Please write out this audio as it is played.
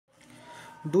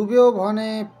डुब्यो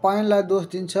भने पानीलाई दोष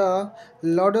दिन्छ,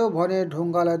 लड्यो भने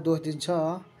ढुङ्गालाई दोष दिन्छ,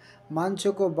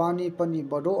 मान्छेको बानी पनि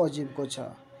बडो अजिबको छ,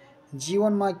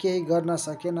 जीवनमा केही गर्न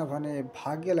सकेन भने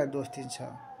भाग्यलाई दोष दिन्छ।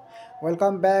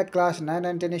 Welcome back class 9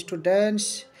 and 10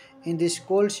 students. In this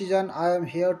cold season, I am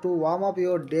here to warm up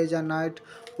your days and night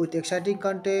with exciting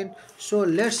content. So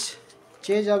let's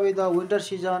change away the winter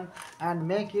season and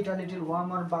make it a little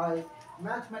warmer by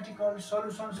mathematical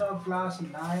solutions of class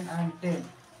 9 and 10.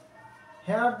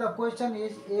 Here the question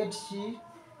is 8c,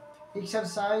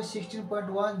 exercise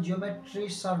 16.1, geometry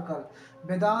circle.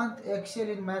 Vedanta excel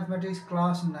in mathematics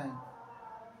class 9.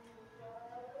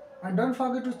 And don't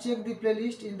forget to check the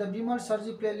playlist. In the Bimal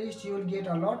Sarji playlist, you will get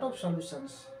a lot of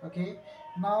solutions. Okay,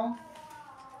 now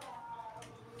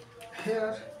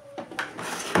here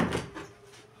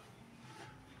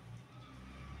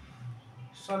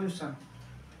solution.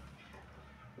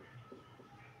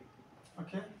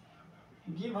 Okay,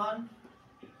 given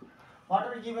what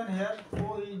are given here?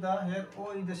 O is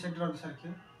the center of the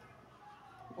circle.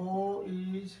 O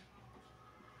is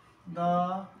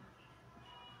the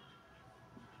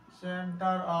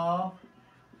center of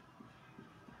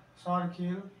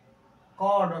circle.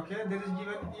 Chord. Okay, there is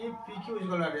given if PQ is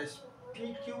equal to RS.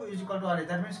 PQ is equal to RS.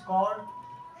 That means chord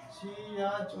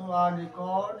CHORD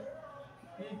chord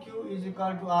PQ is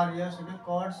equal to RS. Okay,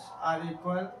 chords are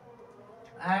equal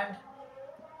and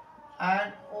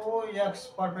OX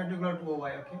perpendicular to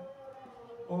OY. Okay,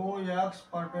 OX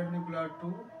perpendicular to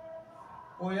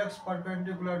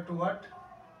what?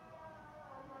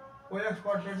 OX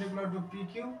perpendicular to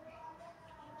PQ.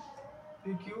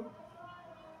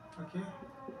 Okay,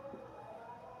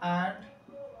 and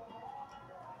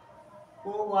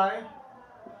OY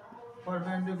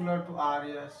perpendicular to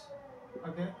RS.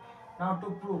 Okay, now to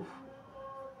prove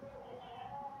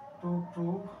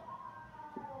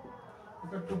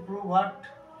what?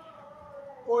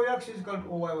 OX is equal to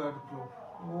OY. We have to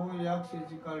prove OX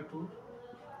is equal to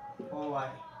OY.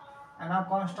 And now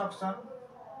construction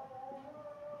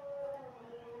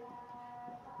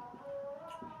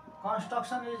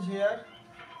is here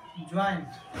joint.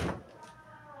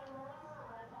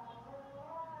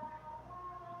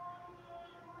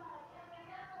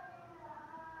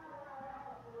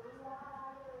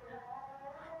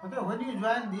 Okay, when you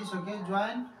join this, okay,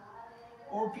 join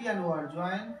OP and OR,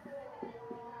 join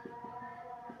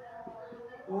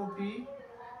OP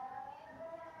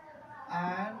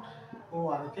and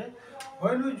OR. Okay,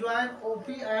 when you join OP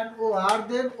and OR,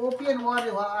 then OP and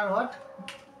OR are what?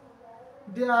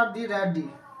 They are the radii.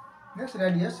 Yes,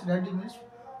 radius. Radii means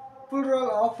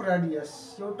plural of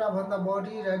radius. एउटा भन्दा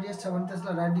बढी radius छ भने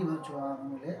त्यसलाई radii भन्छौँ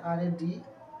हामीले. RADII.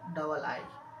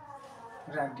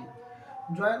 Radii.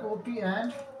 Join OP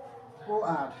and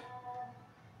OR.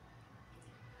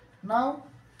 Now,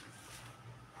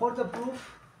 for the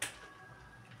proof,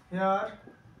 here,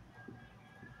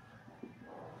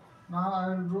 now I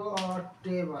will draw a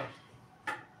table.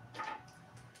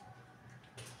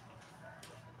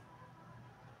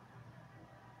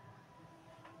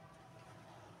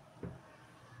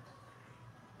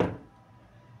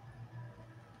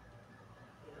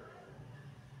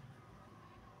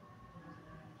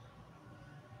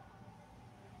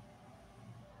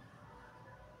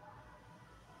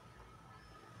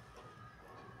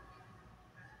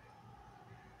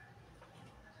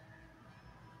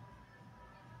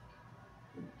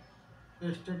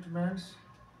 Statements,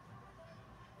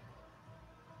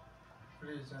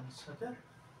 reasons. Okay,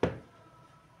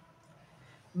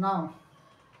 now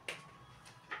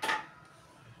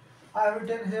I have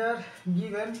written here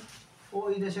given O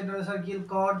is the center of the circle,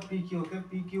 chord PQ. Okay,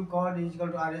 PQ chord is equal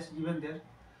to RS, given there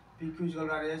PQ is equal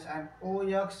to RS, and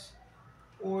OX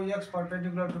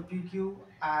perpendicular to PQ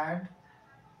and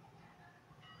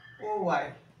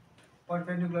OY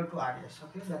perpendicular to RS.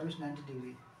 Okay, that is 90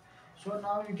 degree. So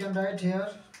now you can write here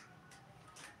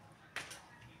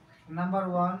number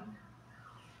 1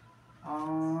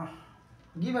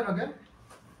 given. Okay,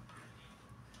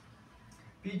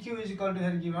 PQ is equal to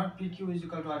here given PQ is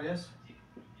equal to RS.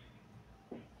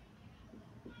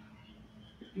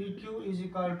 PQ is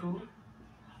equal to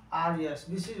RS.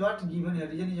 This is what given here.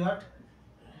 Reason is what?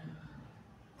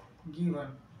 Given.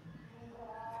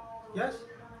 Yes.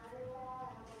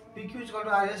 PQ is equal to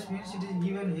RS means it is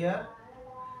given here.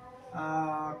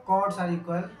 Chords are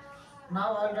equal.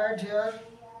 Now I'll write here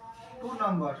two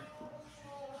number.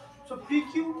 So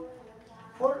PQ,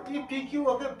 for if PQ,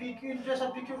 okay, PQ in place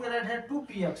of PQ we can write here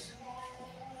 2PX.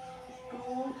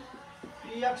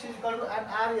 2PX is equal to and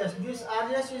RS. This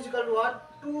RS is equal to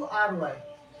what? 2RY.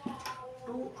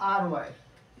 2RY.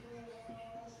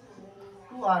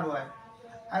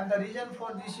 And the region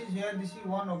for this is here, this is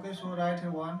 1, okay, so write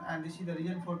here 1, and this is the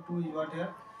region for 2 is what here?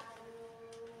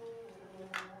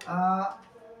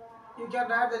 You can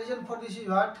write the region for this is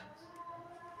what?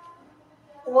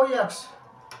 OX.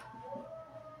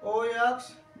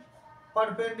 OX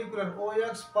perpendicular.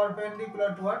 OX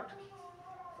perpendicular to what?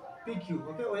 PQ.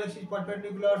 Okay, OX is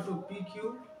perpendicular to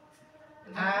PQ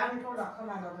and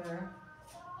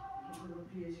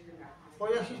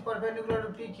OX is perpendicular to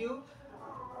PQ.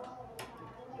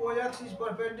 OX is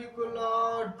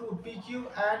perpendicular to PQ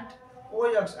and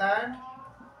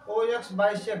OX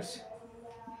bisects.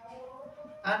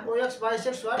 And OX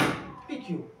bisects what?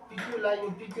 PQ. PQ like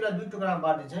you PQ लाई दुई टुक्रामा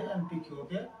बाँडिदिन्छ and PQ,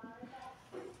 okay?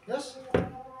 Yes.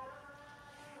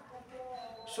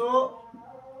 So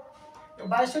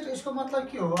bisect इसको मतलब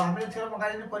के हो? हामीले theorem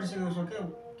अगाडि नै पढिसकेको छौं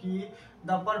कि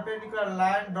the perpendicular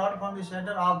line drawn from the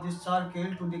center of this circle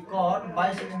to the chord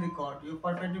bisecting the chord. यो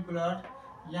perpendicular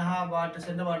यहाँबाट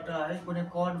सेन्टरबाट है कुनै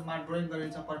कर्डमा ड्राइङ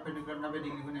गरिन्छ परपेन्डिकुलर 90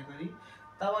 डिग्री हुने गरी,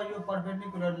 तब यो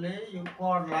परपेन्डिकुलरले यो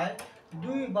कर्डलाई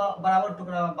दुई बराबर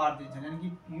टुक्रामा बाँडिदिन्छ, यानी कि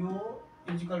यो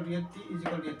इक्वल टु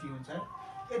यति हुन्छ है,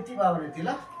 यति बराबर यति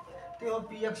ल, त्यो हो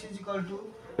px इक्वल टु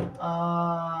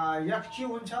xq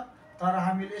हुन्छ। तर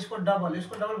हामीले यसको डबल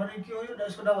भनेको के हो?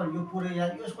 यसको डबल यो पुरै या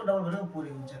यसको डबल भनेको पुरै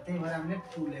हुन्छ, त्यही भएर हामीले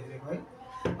 2 लेखेको है।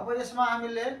 अब यसमा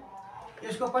हामीले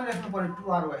यसको पनि लेख्नु पर्यो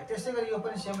 2ry, त्यसै गरी यो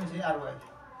पनि सेमै छ ry।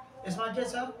 यसमा के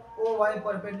छ? OY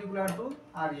perpendicular to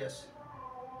RS,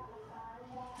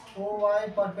 OY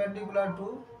perpendicular to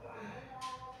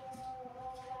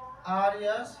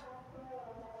RS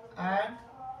and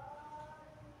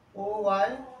OY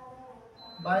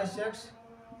bisects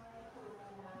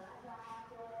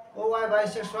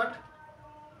what?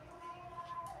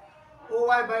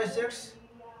 OY bisects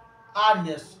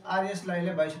RS. RS लाई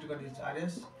ले बाइसेक्ट गरिदिन्छ,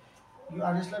 RS यो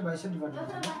RS लाई बाइसेक्ट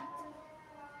गरिदिन्छ हैन।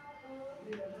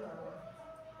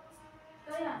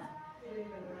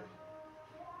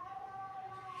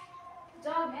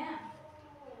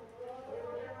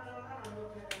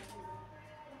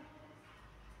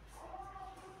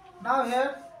 Now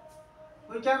here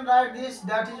we can write this,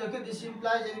 that is okay, this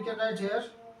implies, and you can write here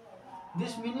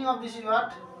this meaning of this is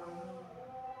what?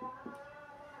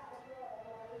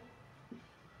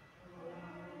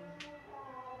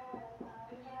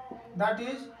 That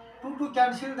is 2 to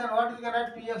cancel, then what you can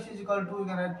write? Px is equal to, you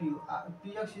can write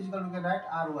Px is equal to, you can write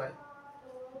Ry.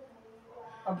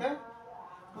 Okay,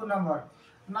 2 number.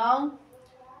 Now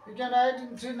you can write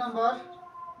in 3 number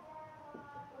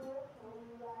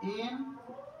in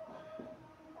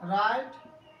right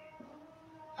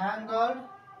angled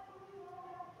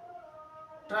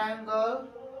triangle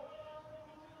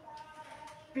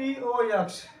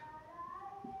POX.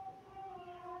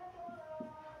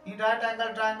 In right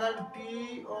angle triangle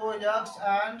POX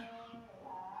and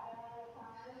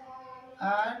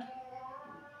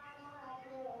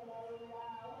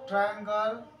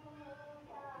triangle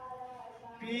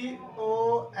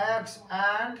POX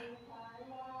and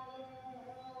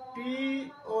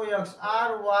POX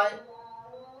RY,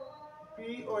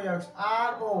 POX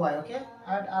ROY, okay,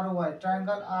 and ROY,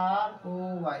 triangle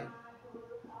ROY.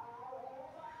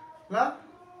 ल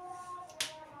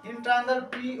in triangle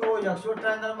POX यो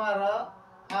triangle मा र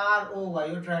ROY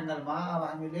यो triangle मा अब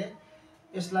हामीले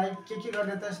यसलाई के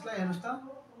गर्ने त? यसलाई हेर्नुस् त,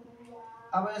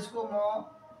 अब यसको म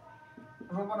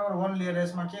रोमन नम्बर 1 लिएर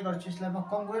यसमा के गर्छु? यसलाई म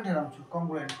कंग्रुएन्ट हेराउँछु।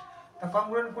 कंग्रुएन्ट त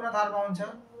कंग्रुएन्ट कुन आधारमा हुन्छ?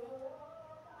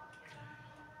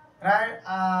 राइट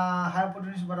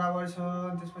हाइपोटेन्युस बराबर छ,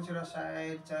 त्यसपछि र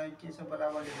साइड चाहिँ के छ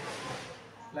बराबर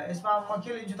ल। यसमा म के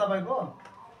लिन्छु तपाईको?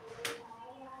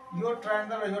 यो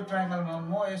ट्रायंगल र यो ट्रायंगलमा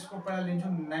म यसको पहिला लिन्छु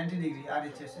 90 डिग्री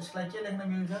RHS। यसलाई के लेख्न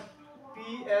मिल्छ?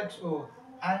 PXO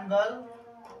angle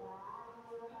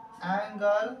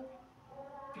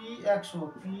PXO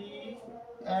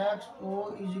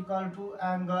is equal to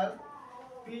angle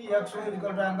PXO is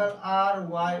equal to angle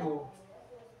RYO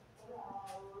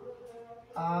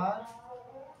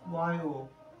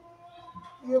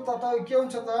यो तपाईको के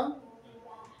हुन्छ त?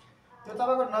 यो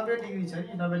तपाईको 90 डिग्री छ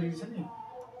नि, 90 डिग्री छ नि,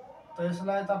 त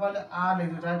यसलाई तपाईले R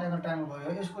लेख्नु, राइट एंगल ट्रायंगल भयो।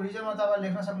 यसको रिजनमा तपाईले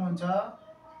लेख्न सक्नुहुन्छ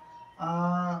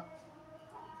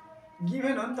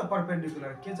गिभन हो नि त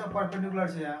परपेन्डिकुलर, के छ परपेन्डिकुलर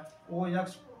छ यहाँ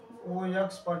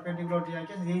OX परपेन्डिकुलर यहाँ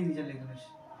के छ? यही reason लेख्नुस्,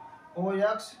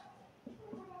 OX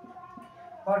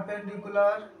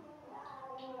perpendicular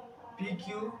PQ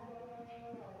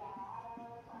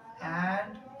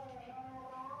and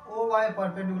OY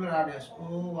perpendicular RS,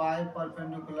 OY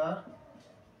perpendicular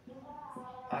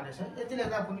RS है, यति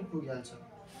लेख्दा पनि पुगिहाल्छ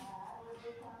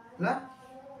ल।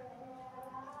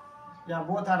 या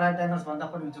बोथ आर राइट एंगल्स भन्दा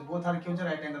पनि हुन्छ, बोथ आर के हुन्छ?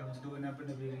 राइट एंगल हुन्छ, दुवै 90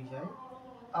 डिग्री है।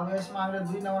 अब यसमा हामीले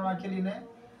 2 नम्बरमा के लिने?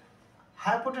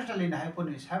 हाइपोटेन्सलाई लिने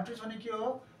हाइपोटेन्स भने के हो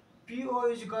PO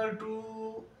is equal to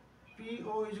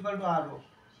are हो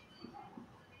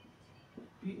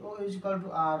PO is equal to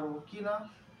are हो किन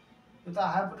यो त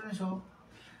हाइपोटेन्स हो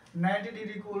 90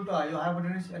 डिग्रीको उल्टो हो यो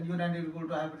हाइपोटेन्स अनि यो 90 डिग्रीको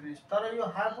उल्टो हाइपोटेन्स तर यो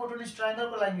हाइपोटेन्स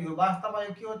ट्रायंगलको लागि हो वास्तवमा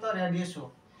यो के हो त रेडियस हो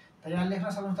त यहाँ लेख्न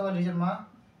सक्नुहुन्छ तपाईले रिजनमा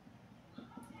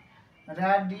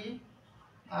ready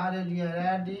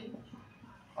ready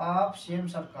of same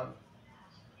circle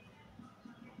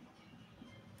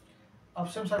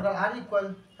are equal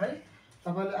है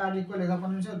तपाईले आर इक्वल लेख्दा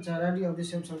पनि हुन्छ ready of the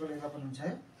same circle लेख्दा पनि हुन्छ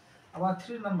है अब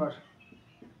 3 नम्बर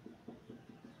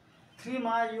 3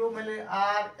 मा यो मैले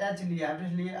RH लिए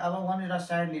हाइपोटेन्स लिए अब 1 एउटा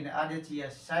साइड लिने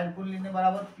RHS साइड कुन लिने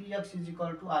बराबर PX is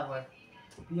equal to RY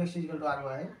PX is equal to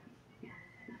RY है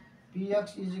PX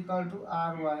is equal to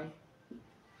RY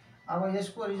अब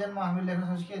यसको रिजनमा हामी लेख्न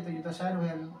सक्छौं के त यो त साइड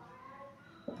भइहाल्यो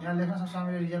यहाँ लेख्न सक्छौं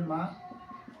हामी रिजनमा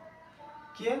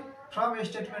के फ्रम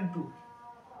स्टेटमेन्ट 2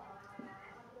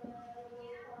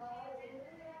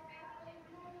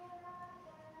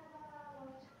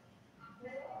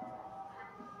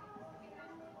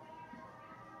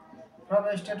 फ्रम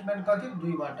स्टेटमेन्ट कति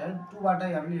 2 बाट है 2 बाट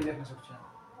हामीले लेख्न सक्छौं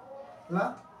ल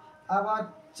अब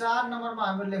 4 नम्बरमा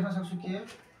हामीले लेख्न सक्छौं के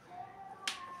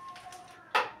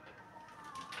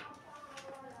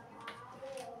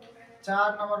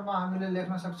 4 नम्बरमा हामीले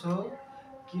लेख्न सक्छौं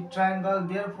कि triangle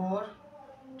therefore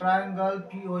triangle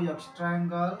POX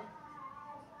triangle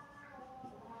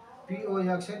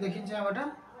POX है देखिन्छ यहाँबाट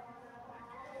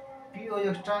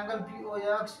POX triangle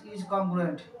POX is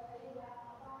congruent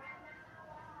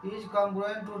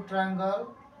to triangle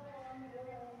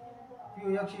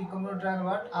POX is congruent to triangle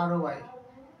what ROY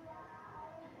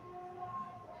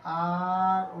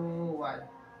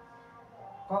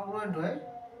congruent है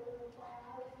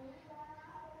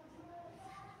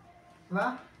ल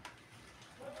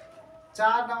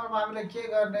 4 नम्बरमा हामीले के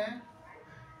गर्ने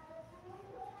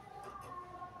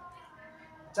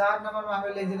 4 नम्बरमा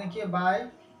हामीले लेख्दिने के by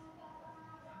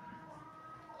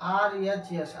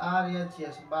RHS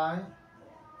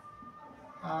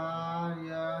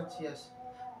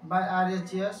by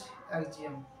RHS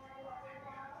axiom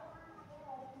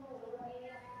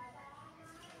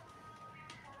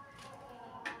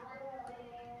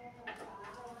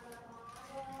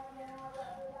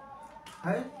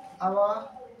है अब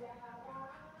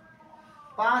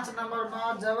 5 नम्बरमा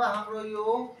जब हाम्रो यो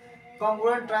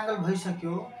कङ्ग्रुएन्ट ट्रायंगल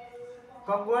भइसक्यो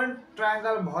कङ्ग्रुएन्ट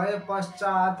ट्रायंगल भए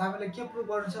पश्चात हामीले के प्रुभ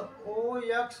गर्नु छ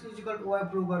OX is equal to Y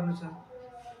prove गर्नु छ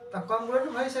त कङ्ग्रुएन्ट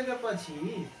भइसकेपछि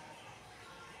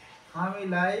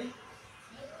हामीलाई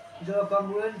जब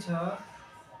कङ्ग्रुएन्ट छ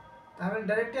त हामीले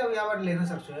डाइरेक्टली अब यहाँबाट लेख्न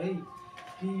सक्छौं है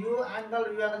कि यो एंगल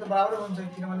त बराबर हुन्छ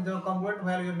किनभने जब कङ्ग्रुएन्ट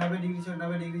भएर यो 90 डिग्री छ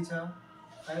 90 डिग्री छ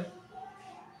है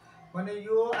भने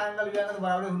यो एंगल त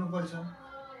बराबर हुनु पर्छ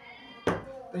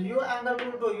त यो एंगल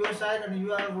उल्टो यो साइड अनि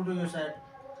यो एंगल उल्टो यो साइड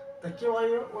त के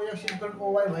भयो OX is equal to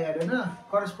OY भइहाल्यो हैन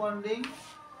करस्पोन्डिङ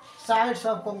साइड्स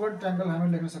अफ कङ्ग्रुएन्ट ट्रायंगल हामी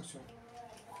लेख्न सक्छौं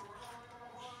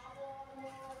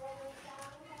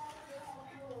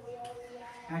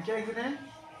यहाँ क्या लेख्दिने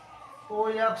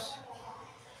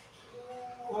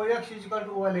OX is equal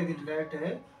to OY लेख्दिने direct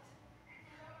है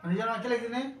अनि यहाँ के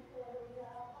लेख्दिने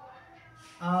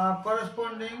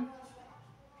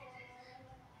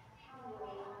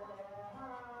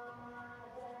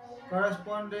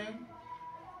corresponding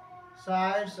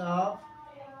sides of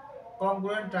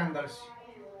congruent triangles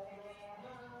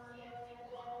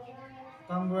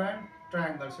है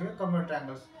congruent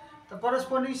triangles तो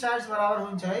corresponding sides बराबर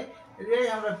हुन्छ है यही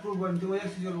हाम्रो प्रुभ गर्नु थियो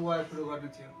OX is equal to Y prove गर्नु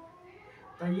थियो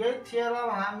त यही थ्योरम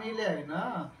हामीले हैन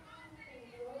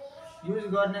युज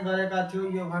गर्ने गरेका थियो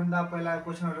यो भन्दा पहिला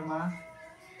क्वेशनहरुमा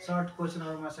सर्ट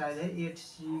क्वेशनहरुमा सायद है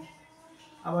 8C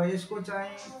अब यसको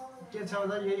चाहिँ के छ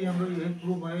भन्दा यही हाम्रो यही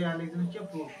प्रुफ भयो यहाँ लेख्दिनु के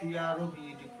प्रुफ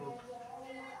PROVED प्रुफ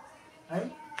है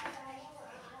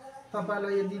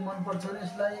तपाईलाई यदि मन पर्छ भने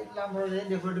यसलाई राम्ररी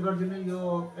डेकोरेट गरिदिनु यो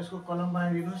यसको कलम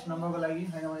बनाइदिनुस् नम्बरको लागि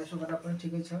हैन भने यसो गर्दा पनि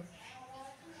ठिकै छ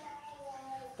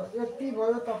त यति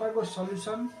भयो तपाईको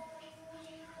सल्युसन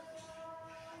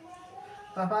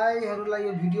तपाईहरुलाई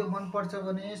यो भिडियो मन पर्छ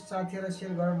भने साथीहरुलाई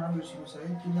शेयर गर्न नबिर्सिनुस् है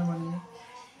किनभने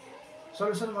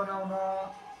सल्युसन बनाउन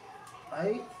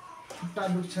है खुट्टा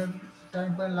दुख्छन्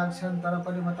टाइम पनि लाग्छन् तर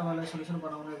पनि म तपाईलाई सल्युसन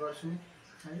बनाउने गर्छु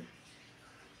है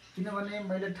किनभने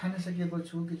मैले ठानिसकेको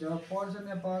छु कि जब पढ्छ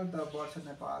नेपाल त बढ्छ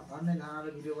नेपाल भन्ने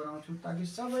धारणाले भिडियो बनाउँछु ताकि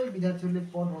सबै विद्यार्थीहरूले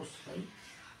पढ्नुहोस् है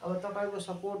अब तपाईको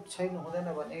सपोर्ट छैन हुँदैन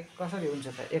भने कसरी हुन्छ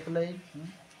त एक्लै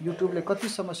युट्युबले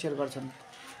कतिसम्म शेयर गर्छन्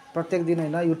प्रत्येक दिन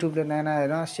हैन युट्युबले नयाँ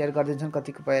हैन शेयर गर्दिन्छन्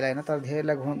कतिको पहिला हैन तर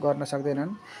धेरैलाई गर्न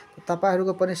सक्दैनन्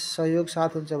तपाईहरुको पनि सहयोग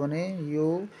साथ हुन्छ भने यो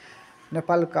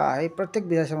नेपालका है प्रत्येक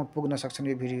विद्यार्थीसम्म पुग्न सक्छन्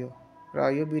यो भिडियो। र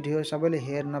यो भिडियो सबैले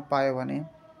हेर्न पायो भने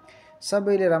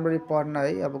सबैले राम्ररी पढ्न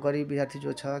है, अब गरिब विद्यार्थी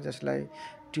जो छ जसलाई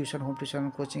ट्युसन होम ट्युसन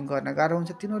कोचिङ गर्न गाह्रो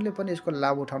हुन्छ तिनीहरूले पनि यसको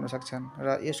लाभ उठाउन सक्छन्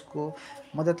र यसको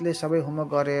मद्दतले सबै होमवर्क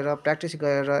गरेर प्र्याक्टिस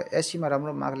गरेर एससीमा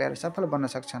राम्रो मार्क ल्याएर सफल बन्न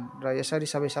सक्छन्। र यसरी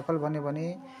सबै सफल बन्यो भने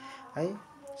है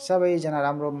सबैजना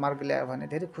राम्रो मार्क ल्यायो भने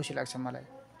धेरै खुसी लाग्छ मलाई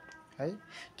है।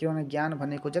 किनभने ज्ञान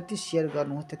भनेको जति सेयर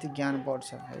गर्नुहुन्छ त्यति ज्ञान बढ्छ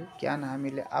है। ज्ञान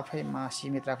हामीले आफैमा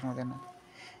सीमित राख्नु हुँदैन।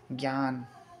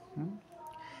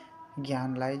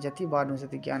 ज्ञानलाई जति बाँड्नुहुन्छ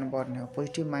त्यति ज्ञान बढ्ने हो।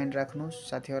 पोजिटिभ माइन्ड राख्नुहोस्,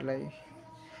 साथीहरूलाई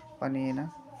पनि हैन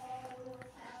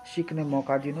सिक्ने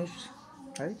मौका दिनुहोस्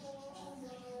है।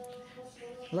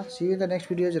 ल C you in the next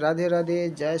videos. Radhe Radhe,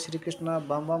 Jay Shri Krishna,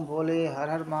 bomb bomb Bhole, हर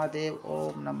हर महादेव,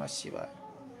 ओम नमः शिवाय।